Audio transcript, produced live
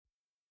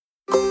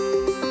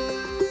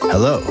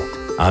Hello,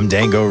 I'm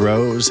Dango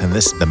Rose, and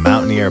this is the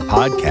Mountaineer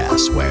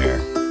Podcast, where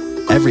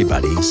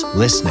everybody's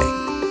listening.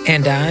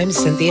 And I'm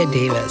Cynthia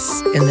Davis.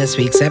 In this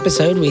week's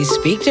episode, we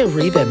speak to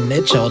Reba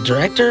Mitchell,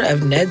 director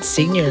of Ned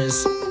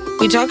Seniors.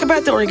 We talk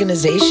about the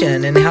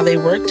organization and how they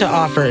work to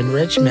offer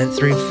enrichment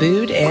through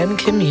food and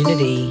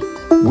community.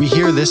 We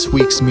hear this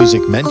week's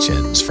music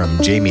mentions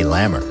from Jamie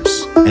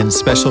Lammers, and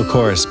special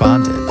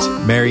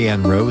correspondent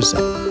Marianne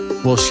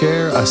Rosen will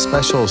share a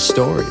special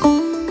story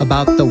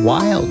about the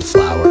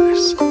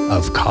Wildflowers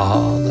of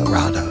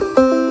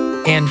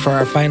Colorado. And for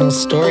our final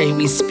story,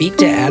 we speak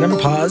to Adam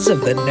Paz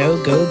of the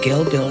NoGo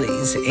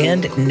Gillbillies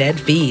and Ned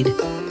Feed.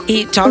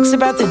 He talks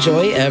about the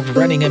joy of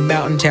running a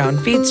mountain town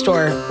feed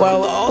store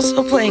while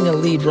also playing a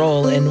lead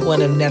role in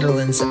one of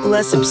Netherlands'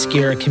 less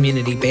obscure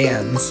community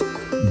bands.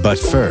 But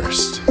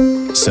first,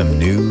 some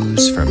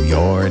news from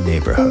your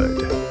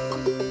neighborhood.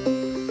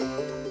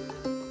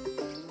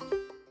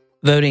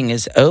 Voting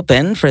is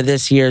open for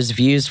this year's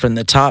Views from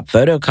the Top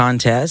photo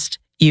contest.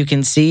 You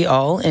can see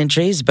all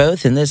entries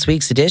both in this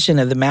week's edition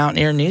of the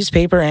Mountaineer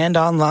newspaper and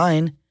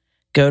online.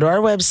 Go to our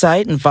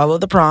website and follow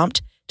the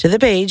prompt to the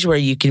page where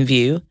you can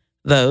view,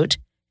 vote,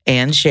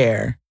 and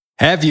share.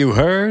 Have you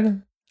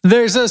heard?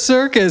 There's a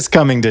circus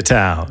coming to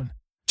town.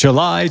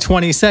 July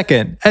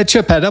 22nd at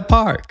Chipeta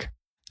Park.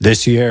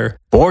 This year,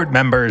 board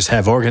members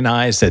have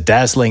organized a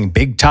dazzling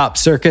Big Top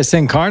Circus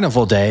and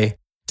Carnival Day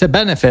to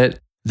benefit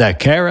the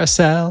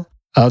Carousel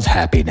of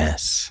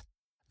Happiness.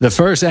 The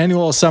first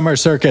annual summer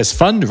circus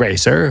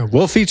fundraiser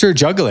will feature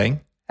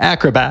juggling,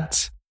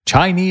 acrobats,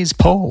 Chinese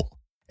pole,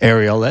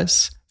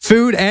 aerialists,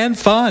 food, and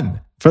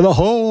fun for the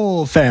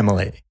whole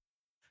family.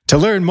 To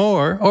learn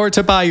more or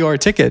to buy your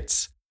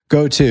tickets,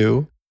 go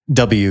to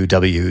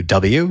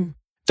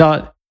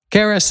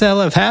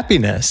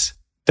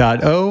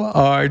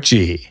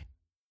www.carouselofhappiness.org.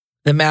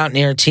 The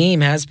Mountaineer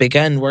team has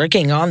begun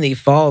working on the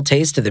Fall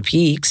Taste of the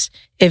Peaks.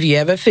 If you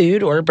have a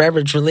food or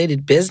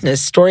beverage-related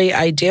business, story,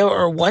 idea,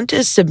 or want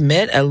to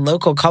submit a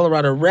local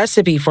Colorado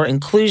recipe for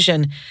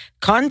inclusion,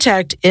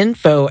 contact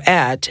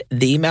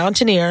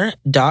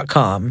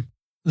info@themountaineer.com.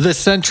 The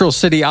Central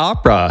City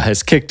Opera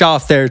has kicked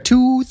off their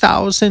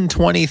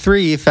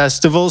 2023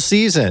 festival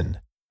season.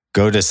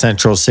 Go to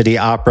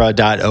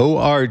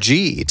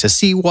centralcityopera.org to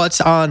see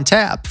what's on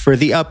tap for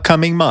the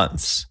upcoming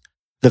months.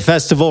 The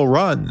festival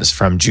runs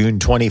from June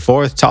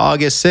 24th to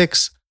August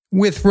 6th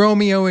with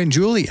Romeo and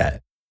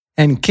Juliet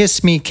and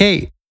Kiss Me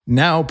Kate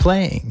now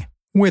playing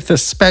with a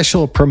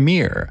special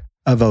premiere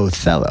of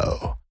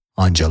Othello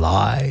on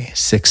July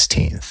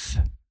 16th.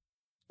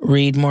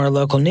 Read more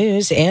local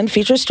news and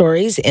feature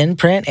stories in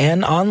print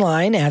and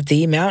online at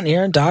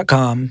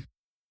themountaineer.com.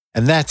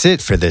 And that's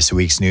it for this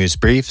week's news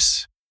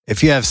briefs.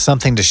 If you have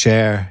something to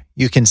share,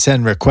 you can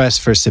send requests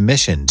for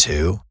submission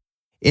to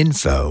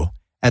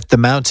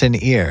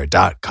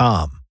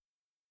info@themountaineer.com.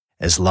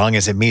 As long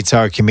as it meets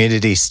our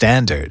community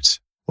standards,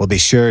 we'll be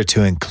sure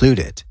to include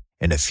it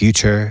in a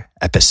future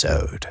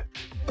episode.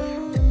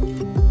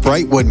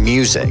 Brightwood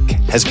Music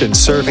has been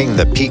serving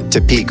the Peak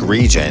to Peak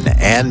region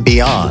and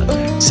beyond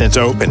since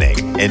opening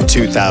in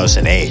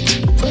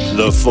 2008.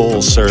 The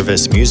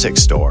full-service music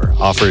store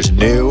offers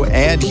new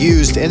and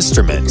used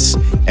instruments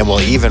and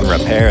will even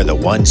repair the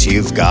ones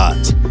you've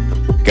got.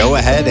 Go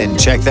ahead and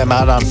check them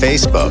out on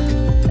Facebook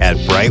at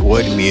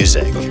Brightwood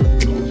Music.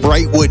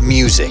 Brightwood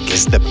Music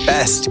is the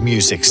best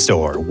music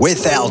store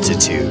with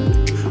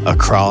altitude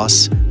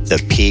across the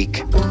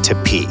Peak to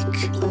Peak.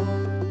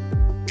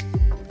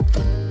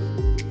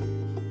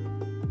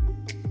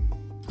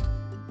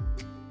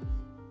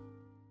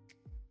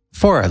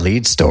 For our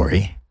lead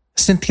story,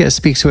 Cynthia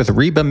speaks with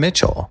Reba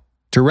Mitchell,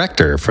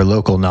 director for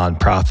local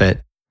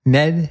nonprofit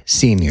Ned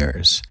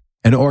Seniors,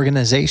 an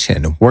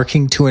organization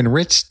working to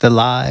enrich the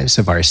lives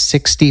of our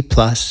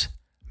 60-plus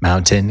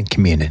mountain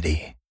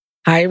community.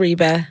 Hi,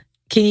 Reba.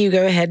 Can you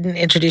go ahead and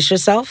introduce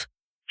yourself?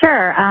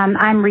 Sure.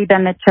 I'm Reba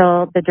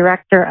Mitchell, the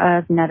director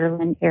of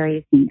Netherlands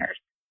Area Seniors.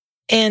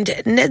 And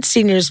Ned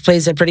Seniors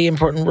plays a pretty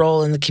important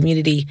role in the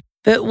community,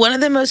 but one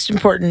of the most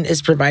important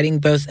is providing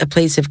both a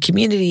place of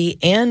community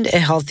and a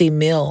healthy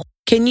meal.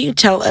 Can you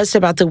tell us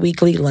about the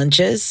weekly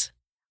lunches?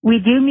 We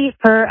do meet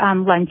for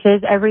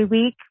lunches every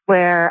week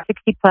where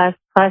 60 plus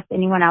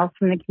anyone else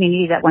from the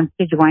community that wants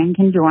to join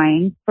can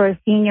join. For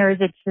seniors,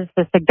 it's just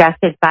a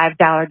suggested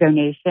 $5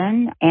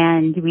 donation,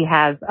 and we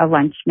have a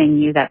lunch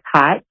menu that's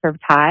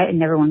served hot,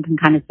 and everyone can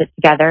kind of sit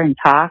together and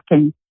talk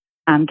and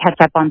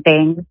catch up on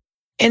things.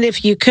 And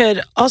if you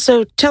could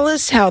also tell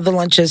us how the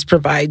lunches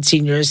provide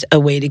seniors a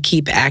way to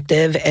keep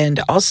active and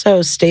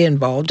also stay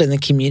involved in the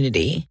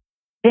community.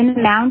 In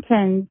the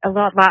mountains, a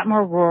lot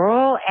more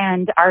rural,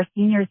 and our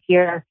seniors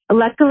here,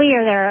 luckily,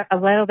 they're a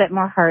little bit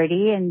more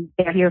hardy, and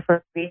they're here for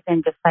a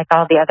reason, just like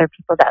all the other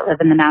people that live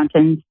in the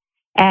mountains,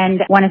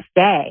 and want to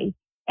stay.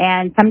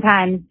 And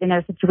sometimes in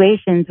those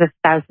situations with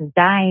spouses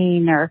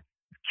dying or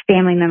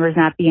family members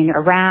not being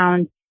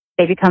around,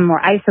 they become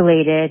more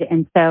isolated.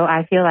 And so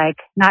I feel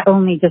like not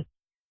only just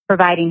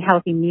providing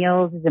healthy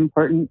meals is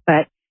important,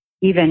 but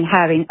even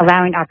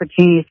allowing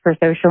opportunities for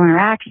social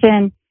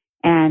interaction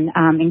and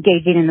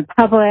engaging in the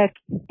public,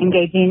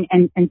 engaging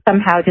and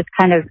somehow just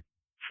kind of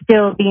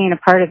still being a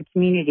part of the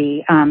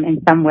community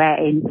in some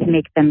way to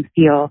make them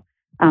feel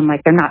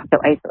like they're not so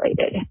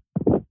isolated.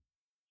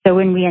 So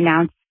when we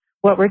announce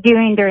what we're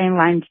doing during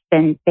lunch,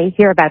 then they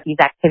hear about these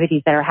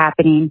activities that are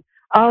happening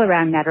all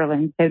around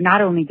Netherlands. So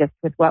not only just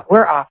with what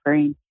we're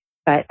offering,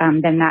 but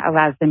then that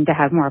allows them to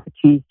have more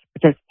opportunities to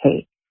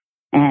participate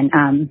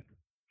and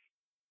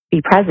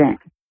be present.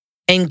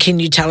 And can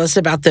you tell us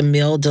about the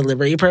meal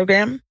delivery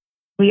program?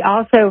 We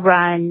also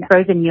run a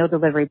frozen meal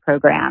delivery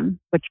program,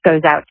 which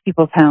goes out to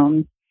people's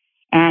homes,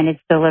 and it's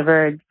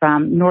delivered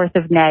from north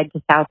of Ned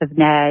to south of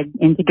Ned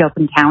into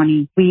Gilpin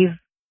County. We've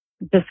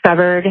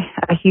discovered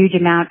a huge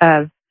amount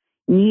of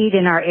need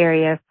in our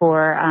area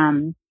for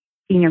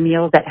senior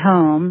meals at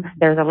home.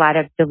 There's a lot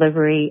of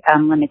delivery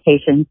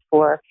limitations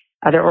for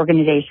other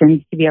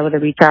organizations to be able to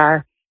reach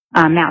our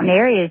mountain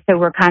areas. So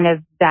we're kind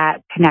of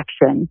that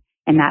connection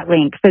and that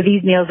link. So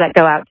these meals that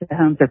go out to the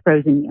homes are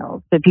frozen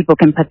meals. So people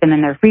can put them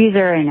in their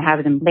freezer and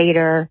have them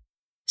later.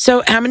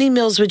 So how many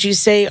meals would you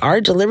say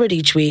are delivered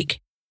each week?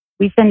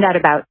 We send out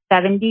about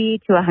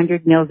 70 to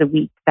 100 meals a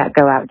week that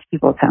go out to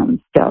people's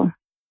homes still.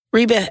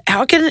 Reba,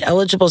 how can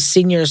eligible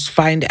seniors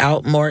find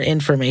out more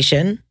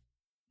information?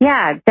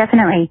 Yeah,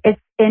 definitely.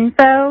 It's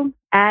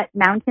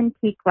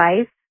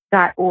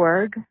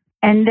info@mountainpeaklife.org.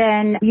 And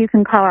then you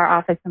can call our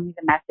office and leave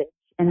a message.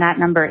 And that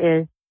number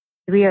is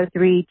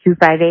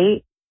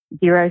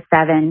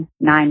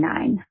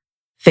 303-258-0799.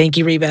 Thank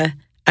you, Reba.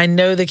 I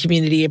know the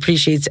community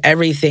appreciates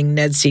everything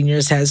Ned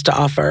Seniors has to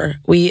offer.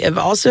 We have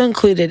also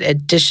included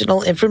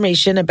additional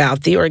information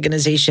about the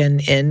organization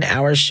in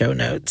our show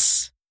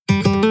notes.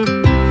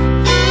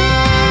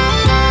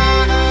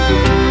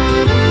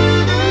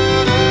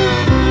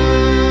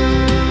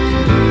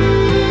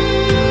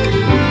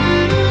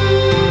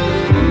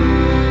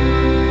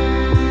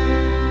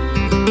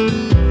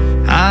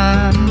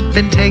 I've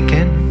been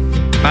taken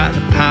by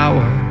the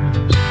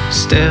powers,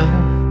 still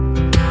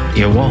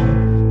you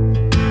won't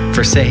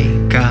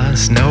forsake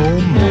us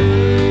no more.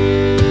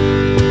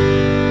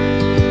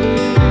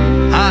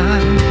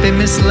 I've been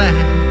misled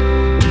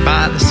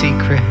by the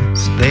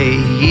secrets they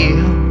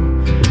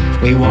yield.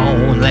 We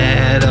won't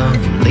let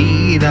them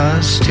lead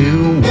us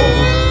to war.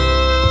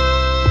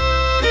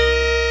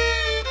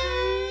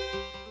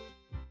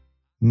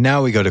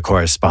 Now we go to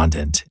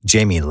correspondent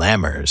Jamie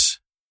Lammers,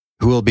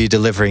 who will be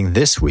delivering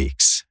this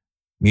week's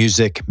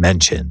Music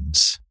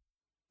Mentions.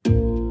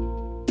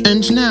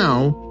 And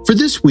now, for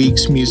this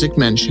week's Music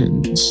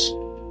Mentions.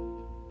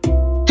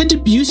 Head to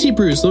Busey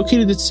Brews,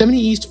 located at 70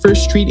 East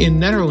 1st Street in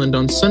Nederland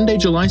on Sunday,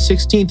 July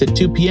 16th at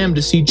 2 p.m.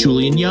 to see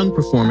Julian Young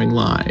performing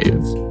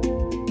live.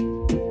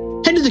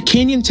 Head to the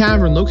Canyon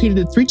Tavern, located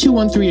at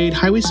 32138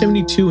 Highway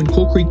 72 in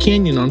Coal Creek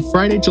Canyon on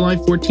Friday, July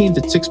 14th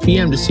at 6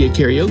 p.m. to see a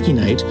karaoke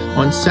night,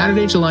 on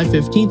Saturday, July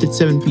 15th at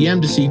 7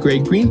 p.m. to see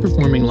Greg Green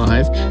performing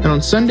live, and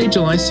on Sunday,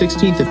 July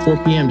 16th at 4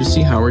 p.m. to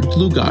see Howard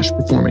Dlugosch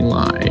performing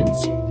live.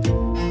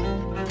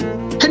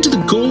 Head to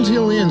the Gold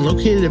Hill Inn,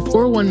 located at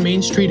 401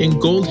 Main Street in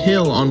Gold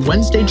Hill on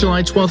Wednesday,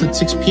 July 12th at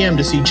 6 p.m.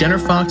 to see Jenner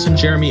Fox and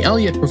Jeremy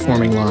Elliott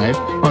performing live,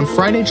 on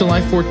Friday,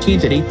 July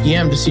 14th at 8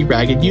 p.m. to see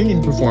Ragged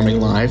Union performing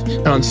live,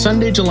 and on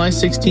Sunday, July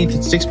 16th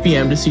at 6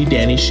 p.m. to see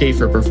Danny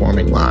Schaefer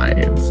performing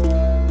live.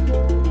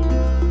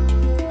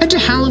 Head to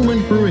Howlin'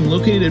 Wind Brewing,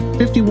 located at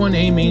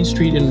 51A Main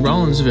Street in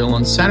Rollinsville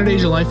on Saturday,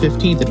 July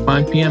 15th at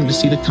 5 p.m. to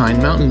see the Kind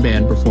Mountain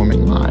Band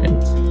performing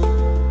live.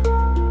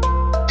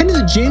 Head to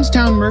the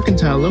Jamestown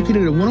Mercantile,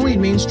 located at 108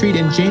 Main Street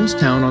in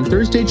Jamestown on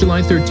Thursday,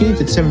 July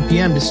 13th at 7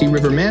 p.m. to see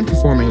Riverman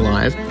performing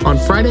live, on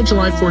Friday,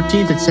 July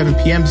 14th at 7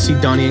 p.m. to see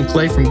Donnie and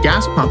Clay from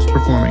Gas Pops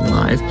performing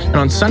live, and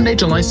on Sunday,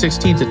 July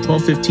 16th at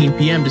 12:15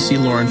 p.m. to see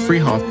Lauren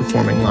Freehoff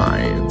performing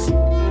live.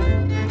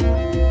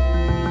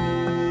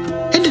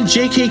 Head to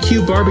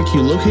JKQ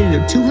Barbecue,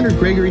 located at 200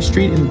 Gregory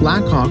Street in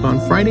Blackhawk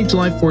on Friday,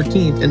 July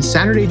 14th and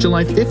Saturday,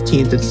 July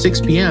 15th at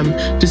 6 p.m.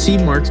 to see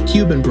Mark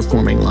Cuban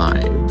performing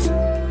live.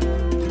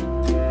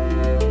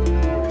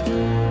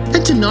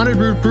 Head to Knotted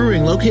Root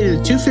Brewing, located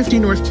at 250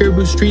 North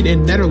Caribou Street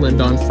in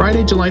Nederland on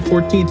Friday, July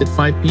 14th at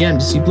 5 p.m.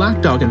 to see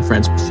Black Dog and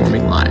Friends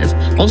performing live.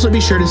 Also be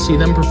sure to see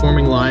them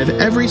performing live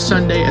every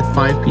Sunday at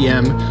 5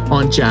 p.m.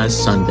 on Jazz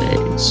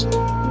Sundays.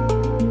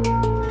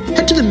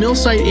 Head to the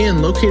Millsite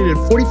Inn, located at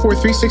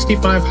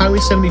 44365 Highway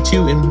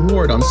 72 in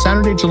Ward on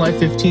Saturday, July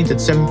 15th at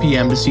 7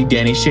 p.m. to see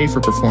Danny Schaefer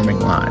performing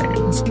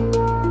live.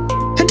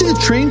 Head to the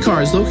Train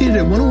Cars, located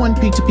at 101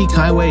 Peak to Peak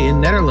Highway in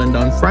Nederland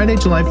on Friday,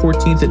 July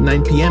 14th at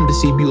 9 p.m. to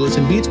see Bulis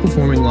and Beats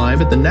performing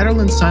live at the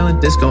Netherlands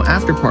Silent Disco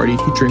After Party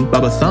featuring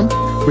Bubba Thump,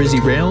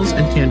 Brizzy Rails,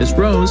 and Candace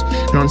Rose,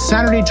 and on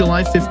Saturday,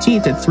 July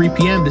 15th at 3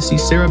 p.m. to see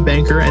Sarah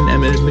Banker and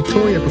Emma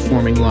Victoria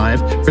performing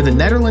live for the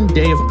Netherlands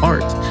Day of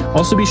Art.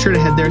 Also be sure to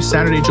head there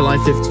Saturday, July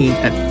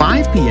 15th at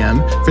 5 p.m.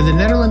 for the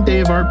Netherlands Day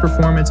of Art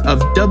performance of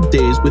Dub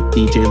Days with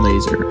DJ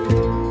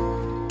Laser.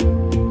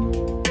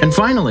 And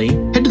finally,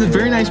 head to the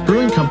Very Nice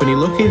Brewing Company,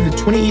 located at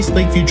 20 East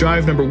Lakeview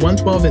Drive, number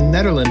 112 in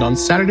Nederland on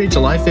Saturday,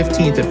 July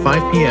 15th at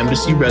 5 p.m. to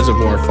see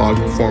Reservoir Fog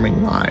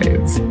performing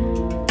live.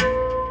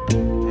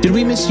 Did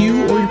we miss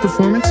you or your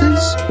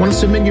performances? Want to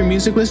submit your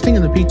music listing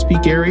in the Peak to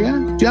Peak area?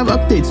 Do you have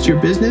updates to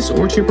your business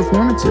or to your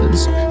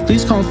performances?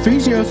 Please call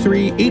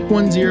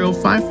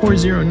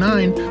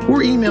 303-810-5409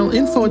 or email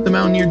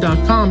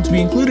info@themountaineer.com to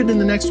be included in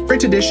the next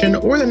print edition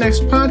or the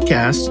next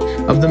podcast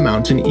of The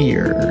Mountain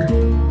Ear.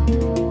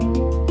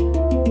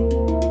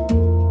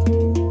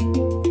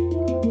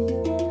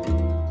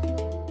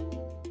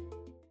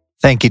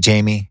 Thank you,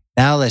 Jamie.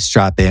 Now let's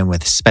drop in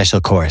with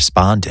special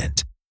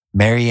correspondent,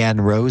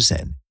 Marianne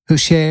Rosen, who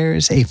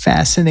shares a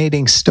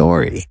fascinating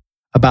story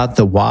about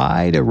the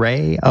wide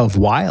array of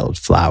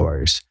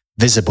wildflowers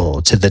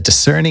visible to the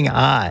discerning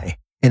eye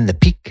in the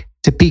Peak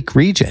to Peak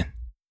region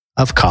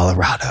of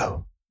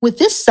Colorado. With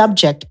this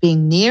subject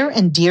being near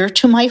and dear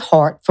to my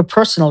heart for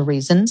personal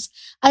reasons,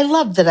 I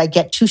love that I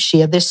get to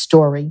share this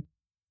story.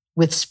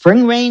 With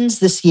spring rains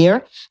this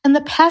year and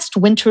the past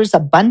winter's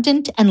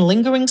abundant and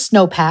lingering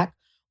snowpack,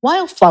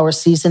 wildflower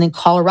season in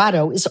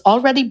Colorado is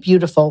already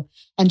beautiful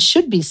and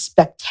should be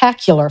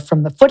spectacular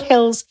from the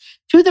foothills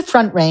through the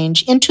Front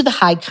Range into the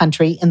high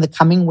country in the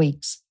coming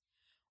weeks.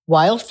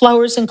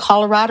 Wildflowers in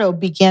Colorado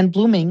began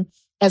blooming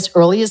as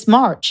early as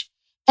March,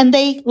 and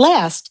they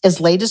last as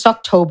late as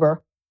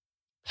October.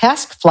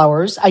 Pasque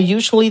flowers are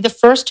usually the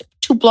first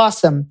to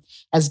blossom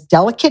as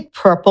delicate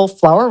purple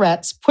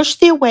flowerets push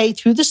their way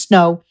through the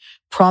snow,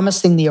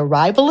 promising the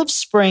arrival of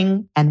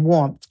spring and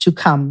warmth to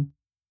come.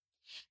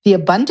 The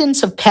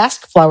abundance of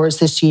pasque flowers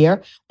this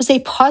year was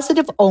a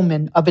positive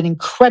omen of an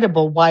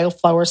incredible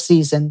wildflower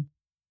season.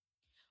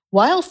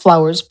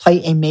 Wildflowers play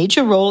a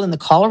major role in the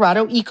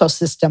Colorado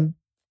ecosystem.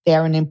 They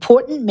are an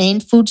important main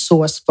food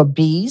source for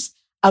bees,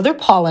 other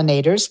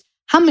pollinators,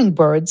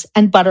 hummingbirds,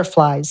 and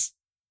butterflies.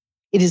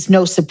 It is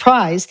no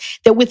surprise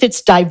that with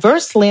its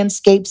diverse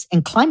landscapes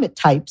and climate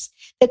types,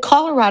 that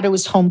Colorado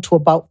is home to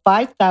about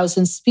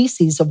 5,000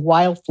 species of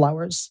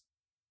wildflowers.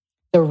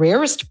 The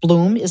rarest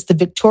bloom is the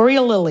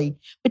Victoria lily,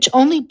 which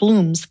only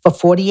blooms for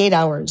 48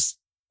 hours.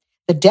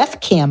 The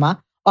death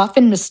cama,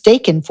 often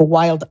mistaken for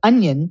wild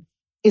onion,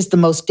 is the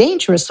most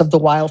dangerous of the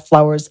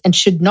wildflowers and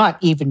should not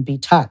even be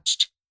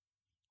touched.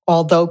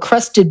 Although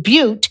Crested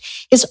Butte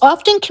is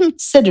often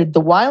considered the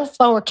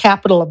wildflower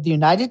capital of the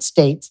United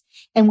States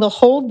and will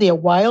hold their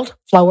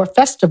Wildflower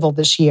Festival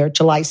this year,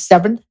 July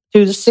 7th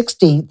through the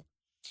 16th,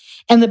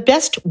 and the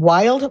best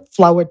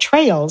wildflower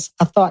trails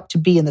are thought to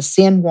be in the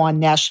San Juan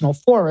National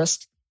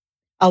Forest,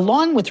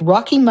 along with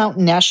Rocky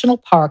Mountain National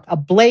Park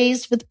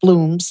ablaze with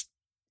blooms,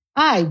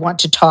 I want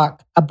to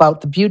talk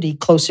about the beauty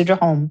closer to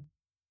home.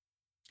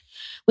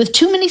 With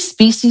too many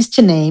species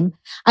to name,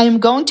 I am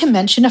going to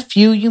mention a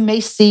few you may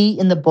see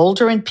in the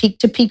Boulder and Peak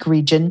to Peak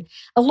region,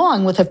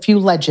 along with a few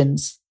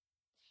legends.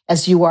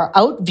 As you are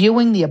out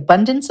viewing the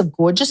abundance of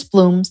gorgeous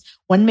blooms,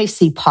 one may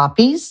see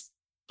poppies,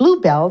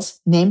 bluebells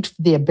named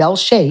for their bell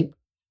shape,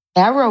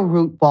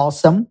 arrowroot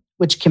balsam,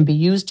 which can be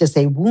used as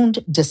a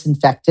wound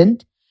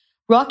disinfectant,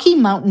 Rocky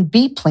Mountain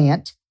bee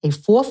plant, a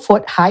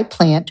 4-foot-high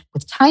plant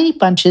with tiny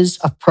bunches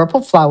of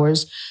purple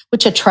flowers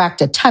which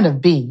attract a ton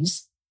of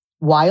bees,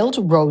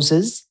 wild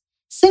roses,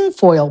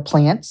 cinquefoil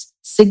plants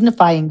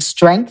signifying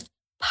strength,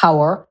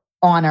 power,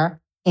 honor,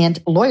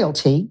 and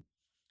loyalty,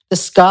 the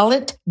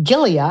scarlet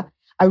gilia,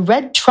 a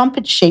red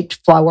trumpet-shaped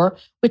flower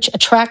which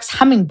attracts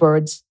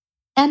hummingbirds,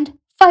 and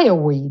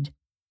fireweed.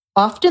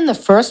 Often the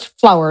first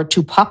flower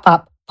to pop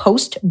up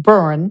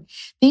post-burn,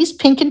 these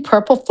pink and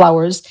purple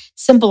flowers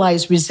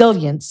symbolize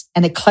resilience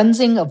and a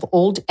cleansing of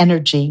old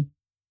energy.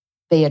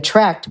 They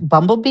attract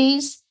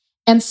bumblebees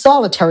and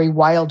solitary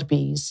wild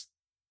bees.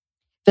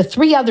 The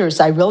three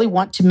others I really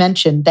want to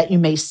mention that you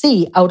may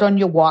see out on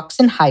your walks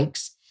and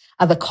hikes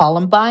are the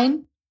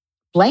columbine,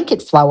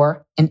 blanket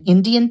flower, and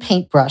Indian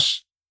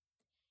paintbrush.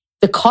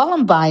 The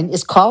columbine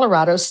is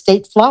Colorado's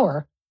state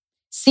flower.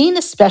 Seen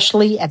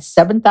especially at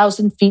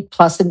 7,000 feet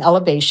plus in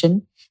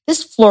elevation,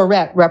 this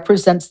floret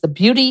represents the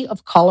beauty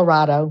of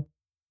Colorado.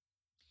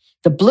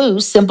 The blue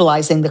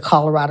symbolizing the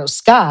Colorado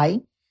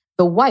sky,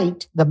 the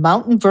white, the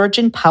mountain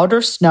virgin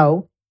powder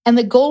snow, and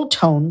the gold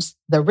tones,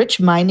 the rich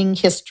mining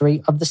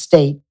history of the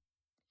state.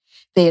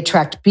 They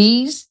attract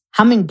bees,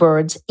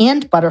 hummingbirds,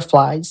 and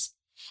butterflies.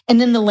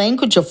 And in the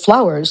language of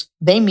flowers,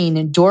 they mean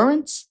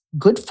endurance,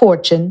 good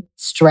fortune,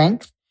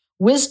 strength,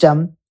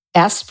 wisdom,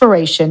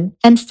 aspiration,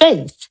 and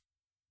faith.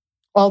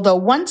 Although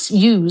once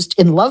used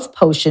in love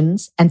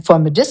potions and for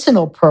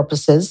medicinal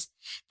purposes,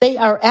 they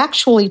are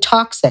actually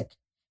toxic.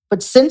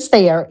 But since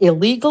they are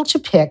illegal to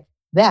pick,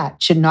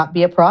 that should not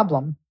be a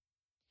problem.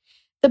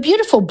 The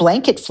beautiful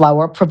blanket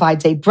flower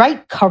provides a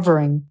bright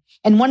covering,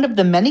 and one of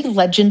the many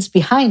legends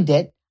behind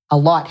it, a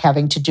lot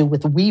having to do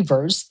with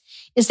weavers,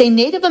 is a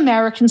Native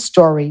American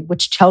story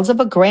which tells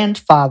of a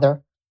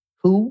grandfather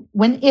who,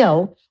 when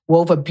ill,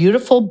 wove a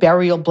beautiful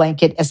burial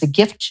blanket as a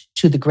gift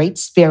to the Great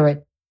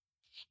Spirit.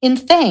 In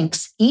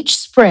thanks, each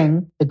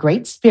spring, the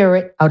Great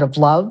Spirit, out of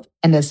love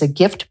and as a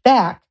gift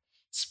back,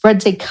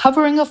 spreads a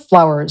covering of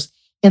flowers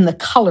in the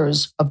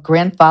colors of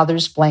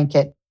grandfather's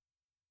blanket.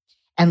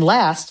 And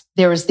last,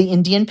 there is the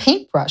Indian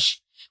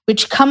paintbrush,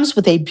 which comes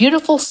with a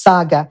beautiful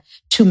saga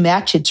to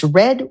match its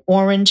red,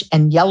 orange,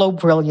 and yellow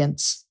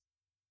brilliance.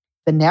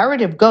 The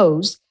narrative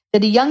goes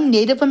that a young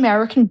Native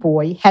American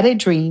boy had a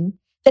dream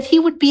that he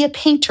would be a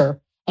painter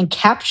and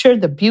capture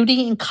the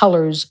beauty and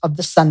colors of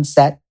the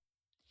sunset.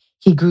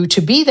 He grew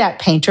to be that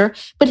painter,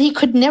 but he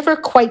could never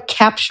quite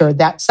capture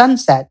that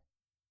sunset.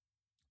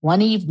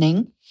 One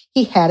evening,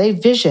 he had a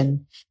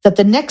vision that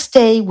the next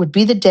day would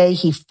be the day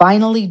he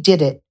finally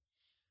did it.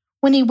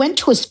 When he went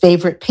to his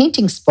favorite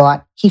painting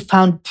spot, he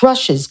found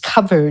brushes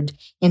covered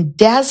in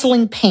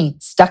dazzling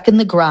paint stuck in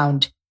the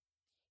ground.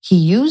 He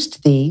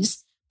used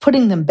these,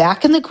 putting them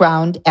back in the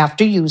ground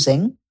after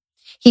using.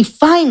 He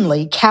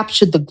finally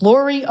captured the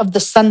glory of the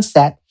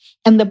sunset,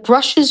 and the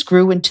brushes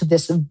grew into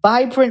this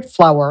vibrant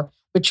flower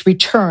which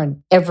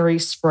return every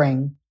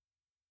spring.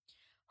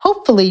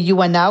 Hopefully,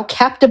 you are now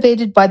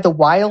captivated by the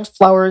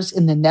wildflowers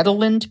in the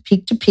Netherlands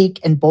Peak to Peak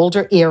and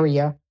Boulder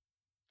area.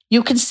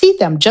 You can see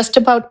them just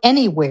about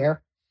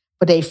anywhere,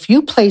 but a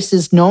few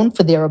places known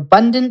for their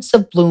abundance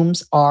of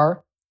blooms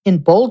are in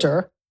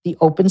Boulder, the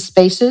open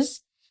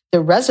spaces, the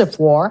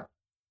reservoir,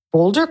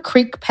 Boulder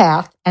Creek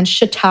Path, and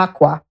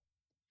Chautauqua.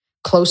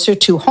 Closer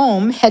to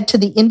home, head to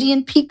the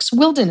Indian Peaks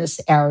Wilderness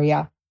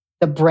area,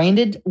 the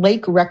Brainerd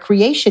Lake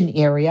Recreation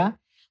Area,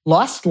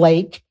 Lost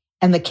Lake,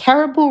 and the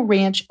Caribou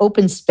Ranch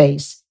open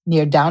space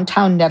near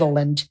downtown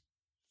Netherland.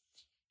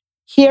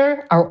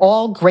 Here are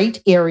all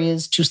great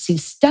areas to see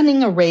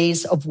stunning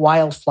arrays of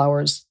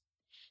wildflowers.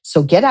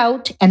 So get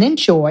out and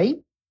enjoy,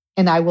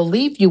 and I will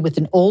leave you with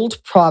an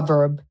old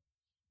proverb.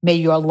 May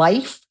your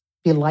life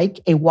be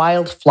like a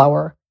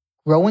wildflower,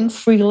 growing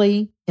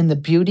freely in the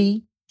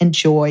beauty and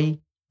joy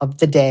of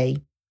the day.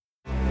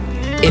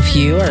 If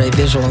you are a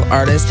visual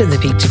artist in the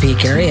Peak to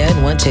Peak area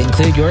and want to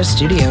include your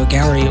studio,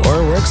 gallery,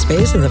 or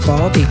workspace in the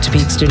fall Peak to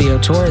Peak Studio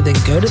Tour, then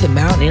go to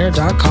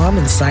themountaineer.com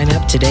and sign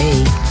up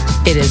today.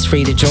 It is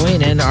free to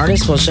join, and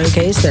artists will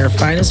showcase their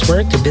finest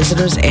work to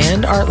visitors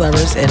and art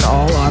lovers in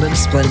all autumn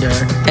splendor.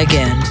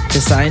 Again, to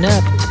sign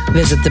up,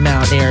 visit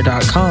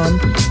themountaineer.com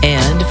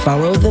and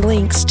follow the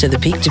links to the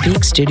Peak to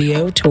Peak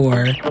Studio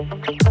Tour.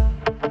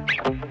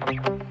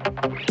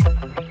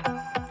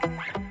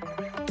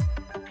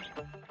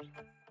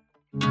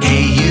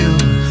 Hey you,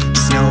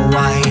 Snow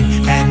White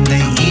and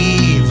the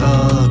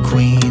evil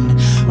queen.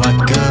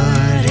 What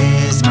good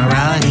is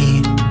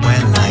morality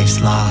when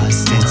life's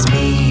lost its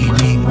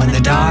meaning? When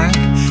the dark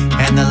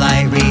and the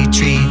light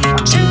retreat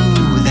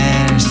to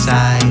their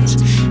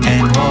sides,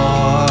 and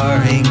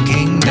warring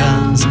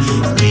kingdoms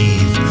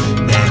leave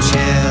their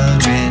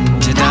children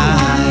to die.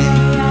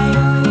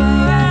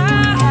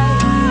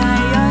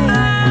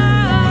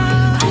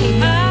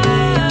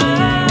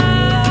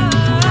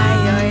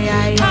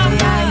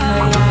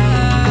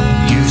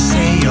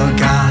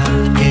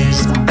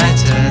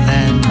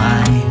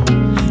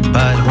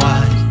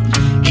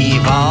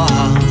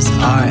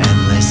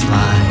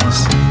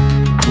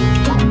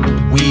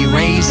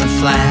 A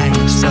flag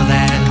so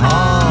that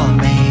all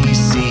may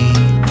see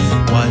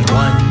what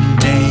one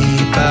day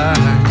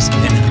burns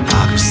in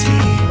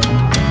hypocrisy.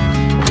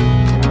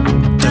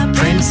 The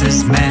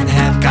princess men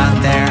have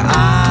got their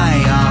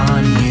eye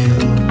on you,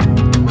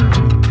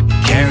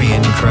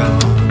 carrion crow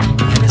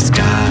in a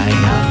sky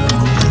of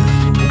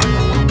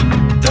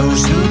blue.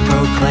 Those who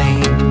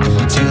proclaim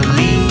to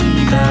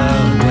lead the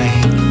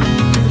way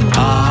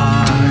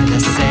are the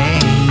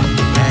same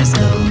as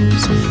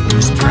those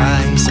whose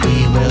price we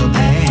will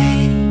pay.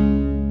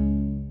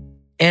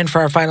 And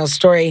for our final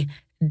story,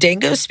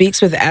 Dango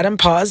speaks with Adam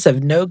Paz of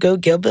NoGo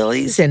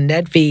Gillbillies and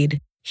Ned Feed.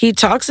 He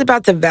talks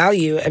about the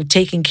value of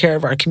taking care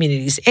of our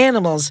community's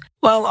animals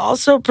while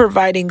also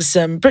providing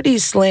some pretty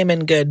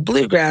slammin' good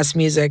bluegrass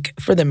music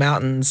for the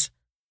mountains.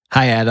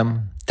 Hi,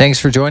 Adam. Thanks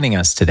for joining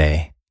us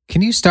today.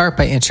 Can you start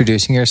by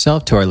introducing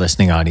yourself to our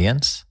listening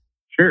audience?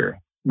 Sure.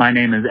 My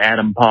name is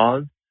Adam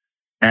Paz,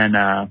 and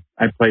I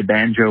play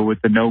banjo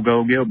with the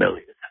NoGo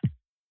Gillbillies.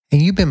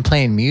 And you've been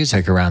playing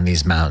music around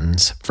these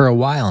mountains for a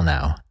while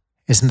now.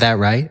 Isn't that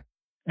right?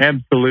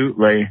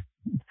 Absolutely.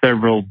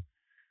 Several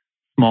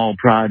small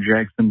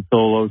projects and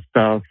solo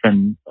stuff,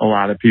 and a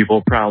lot of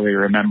people probably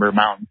remember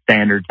Mountain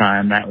Standard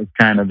Time. That was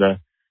kind of the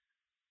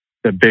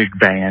big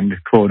band,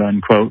 quote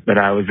unquote, that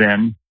I was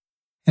in.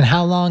 And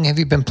how long have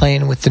you been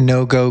playing with the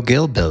NoGo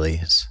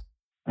Gillbillies?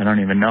 I don't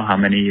even know how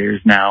many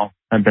years now.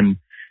 I've been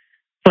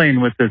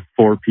playing with this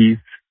 4-piece,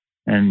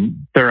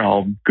 and they're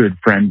all good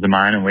friends of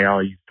mine, and we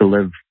all used to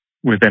live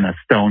within a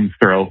stone's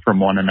throw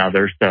from one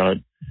another, so it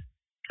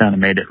kind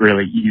of made it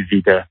really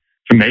easy to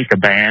make a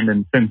band.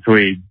 And since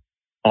we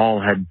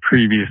all had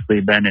previously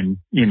been in,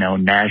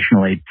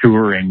 nationally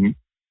touring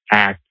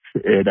acts,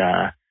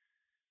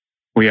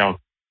 we all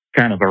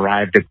kind of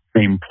arrived at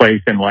the same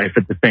place in life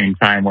at the same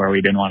time where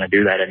we didn't want to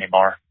do that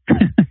anymore.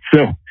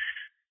 So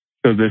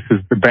this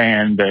is the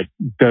band that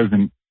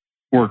doesn't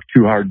work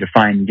too hard to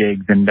find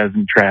gigs and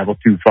doesn't travel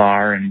too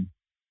far, and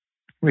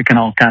we can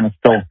all kind of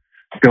still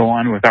go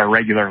on with our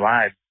regular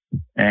lives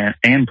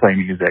and play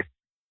music.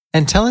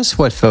 And tell us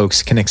what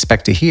folks can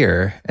expect to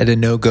hear at a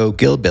NoGo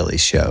Gillbillies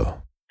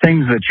show.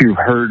 Things that you've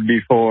heard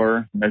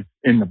before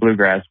in the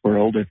bluegrass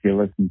world, if you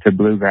listen to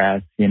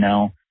bluegrass,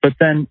 But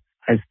then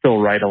I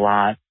still write a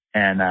lot,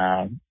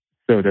 and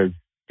So does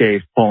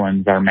Dave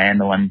Pullins, our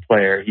mandolin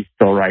player. He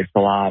still writes a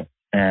lot.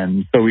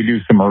 And so we do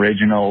some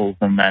originals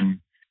and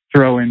then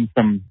throw in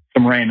some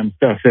random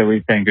stuff that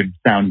we think would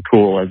sound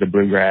cool as a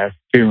bluegrass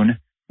tune.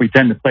 We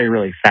tend to play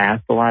really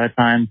fast a lot of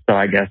times, so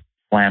I guess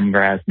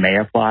slamgrass may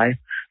apply.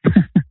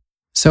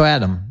 So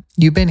Adam,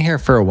 you've been here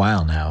for a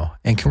while now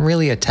and can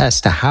really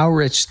attest to how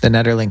rich the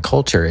Nederland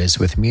culture is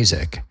with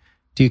music.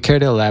 Do you care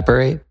to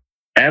elaborate?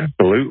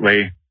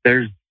 Absolutely.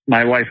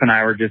 My wife and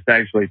I were just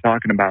actually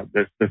talking about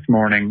this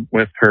morning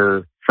with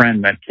her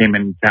friend that came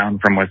in town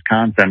from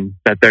Wisconsin,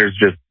 that there's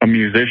just a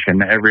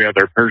musician, every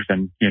other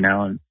person,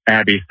 and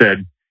Abby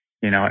said,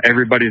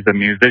 everybody's a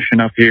musician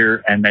up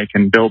here and they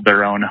can build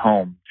their own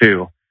home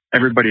too.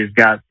 Everybody's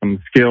got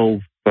some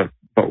skills, but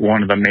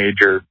one of the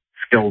major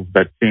skills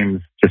that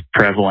seems just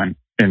prevalent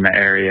in the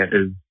area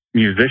is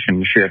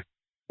musicianship.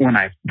 When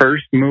I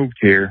first moved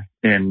here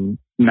in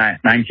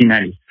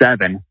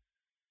 1997,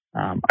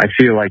 I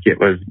feel like it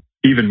was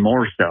even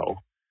more so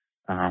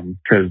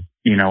because,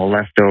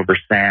 leftover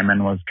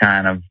salmon was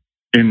kind of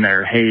in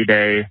their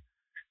heyday,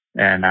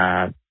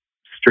 and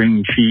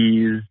string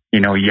cheese,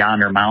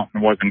 Yonder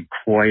Mountain wasn't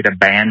quite a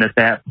band at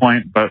that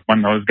point, but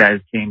when those guys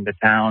came to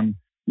town,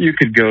 you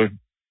could go,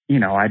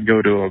 I'd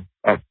go to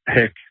a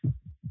pick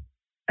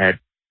at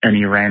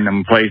any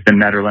random place in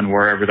Nederland,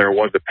 wherever there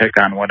was a pick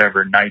on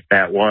whatever night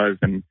that was,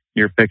 and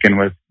you're picking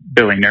with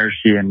Billy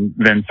Nershi and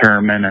Vince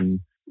Herman and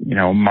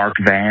Mark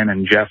Van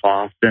and Jeff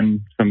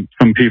Austin,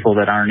 some people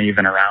that aren't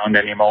even around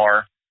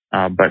anymore,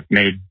 but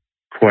made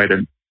quite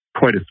a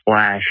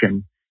splash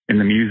in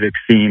the music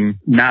scene,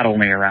 not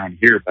only around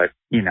here, but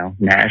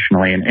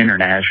nationally and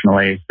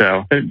internationally.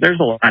 So there's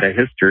a lot of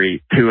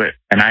history to it,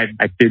 and I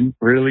didn't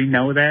really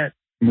know that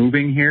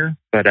moving here,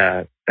 but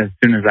as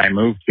soon as I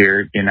moved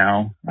here,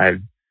 I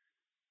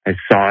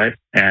saw it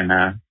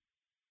and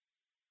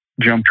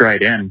jumped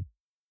right in.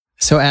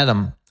 So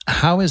Adam,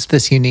 how has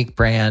this unique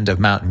brand of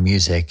mountain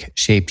music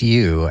shaped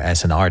you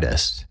as an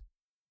artist?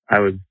 I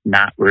was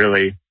not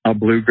really a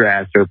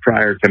bluegrasser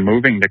prior to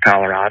moving to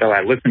Colorado.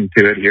 I listened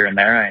to it here and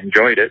there. I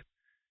enjoyed it.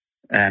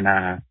 And,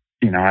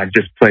 I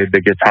just played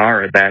the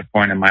guitar at that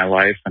point in my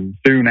life. And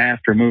soon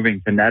after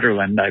moving to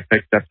Nederland, I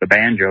picked up the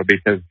banjo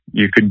because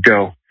you could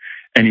go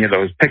any of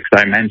those picks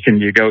I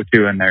mentioned you go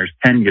to, and there's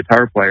 10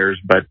 guitar players,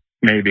 but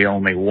maybe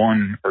only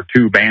 1 or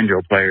 2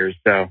 banjo players.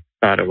 So I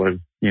thought it was,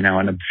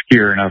 an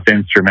obscure enough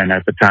instrument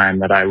at the time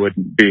that I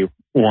wouldn't be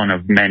one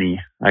of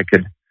many. I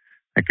could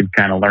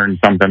kind of learn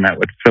something that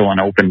would fill an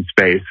open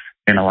space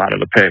in a lot of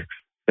the picks.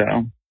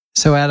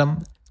 So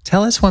Adam,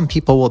 tell us when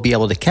people will be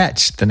able to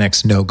catch the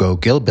next NoGo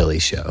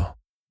Gillbillies show.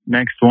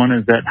 Next one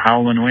is at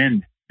Howlin'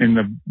 Wind in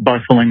the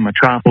bustling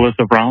metropolis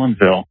of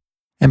Rollinsville.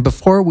 And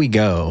before we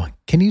go,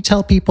 can you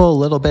tell people a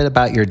little bit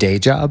about your day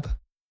job?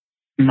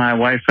 My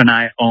wife and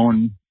I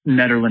own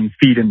Nederland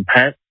Feed and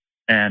Pet,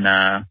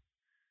 and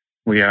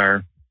we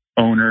are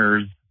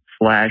owners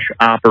 /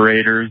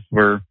 operators.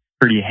 We're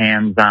pretty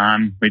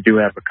hands-on. We do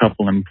have a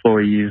couple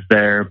employees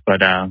there,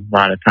 but a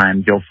lot of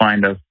times you'll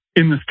find us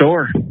in the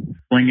store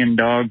slinging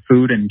dog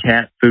food and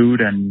cat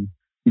food and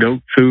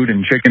goat food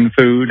and chicken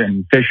food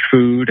and fish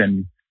food,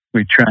 and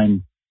we try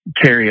and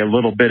carry a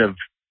little bit of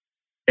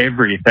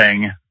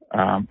everything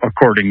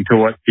according to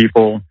what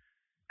people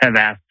have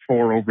asked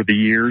for over the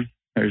years.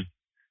 There's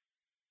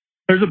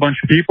a bunch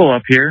of people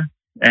up here,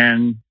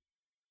 and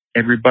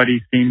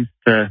everybody seems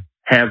to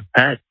have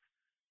pets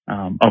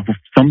of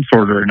some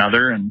sort or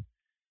another, and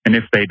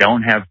if they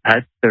don't have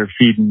pets, they're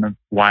feeding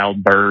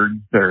wild birds,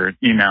 or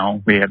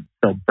we have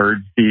sell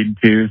bird seed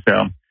too.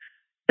 So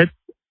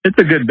it's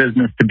a good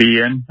business to be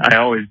in. I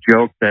always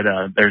joke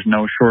that there's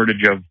no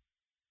shortage of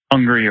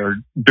hungry or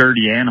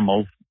dirty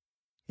animals.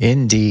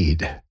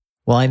 Indeed.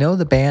 Well, I know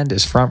the band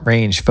is front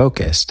range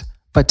focused,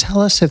 but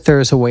tell us if there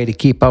is a way to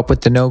keep up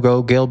with the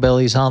NoGo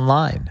Gillbillies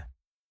online.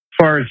 As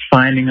far as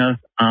finding us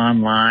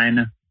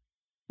online,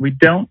 we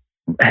don't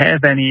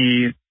have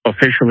any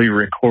officially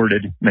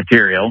recorded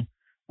material,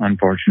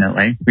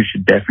 unfortunately. We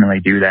should definitely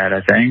do that,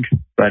 I think.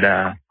 But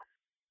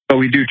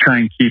we do try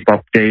and keep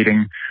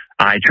updating.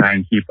 I try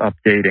and keep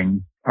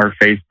updating our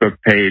Facebook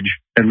page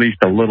at least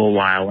a little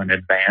while in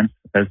advance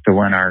as to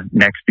when our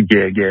next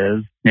gig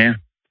is. Yeah, it's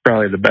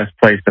probably the best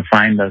place to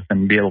find us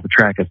and be able to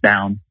track us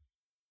down.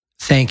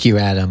 Thank you,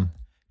 Adam.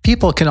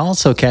 People can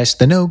also catch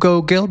the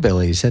NoGo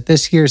Gillbillies at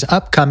this year's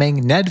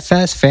upcoming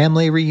NedFest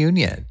Family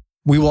Reunion.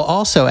 We will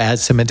also add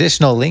some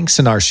additional links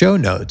in our show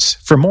notes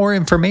for more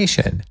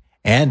information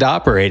and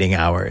operating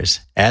hours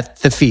at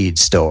the feed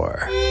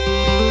store.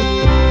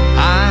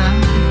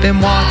 I've been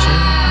watching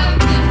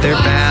their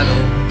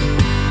battle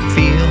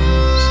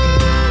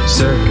fields,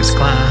 circus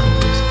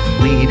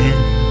clowns leading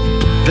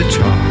the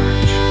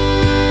charge.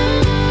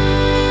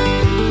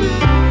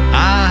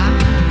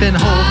 I've been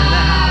holding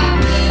out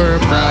for a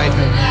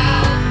brighter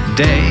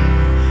day.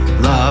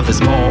 Love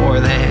is more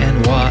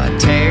than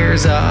what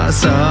tears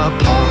us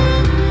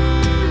apart.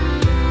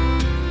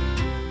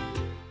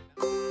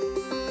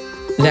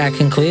 That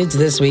concludes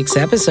this week's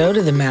episode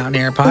of the Mountain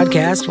Air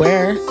Podcast,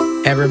 where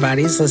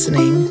everybody's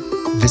listening.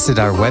 Visit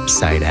our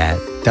website at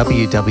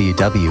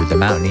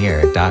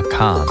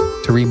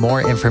www.themountaineer.com to read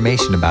more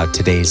information about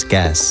today's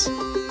guests.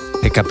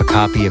 Pick up a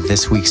copy of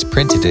this week's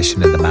print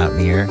edition of The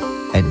Mountaineer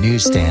at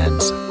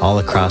newsstands all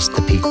across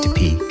the Peak to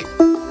Peak.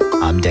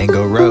 I'm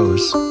Dango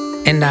Rose.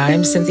 And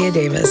I'm Cynthia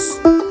Davis.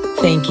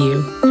 Thank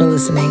you for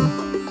listening.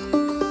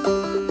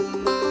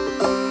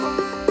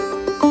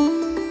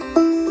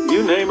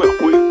 You name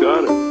it, we've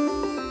got it.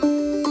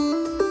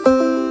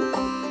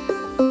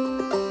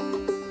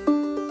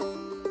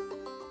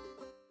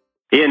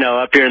 You know,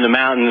 up here in the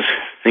mountains,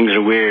 things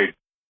are weird.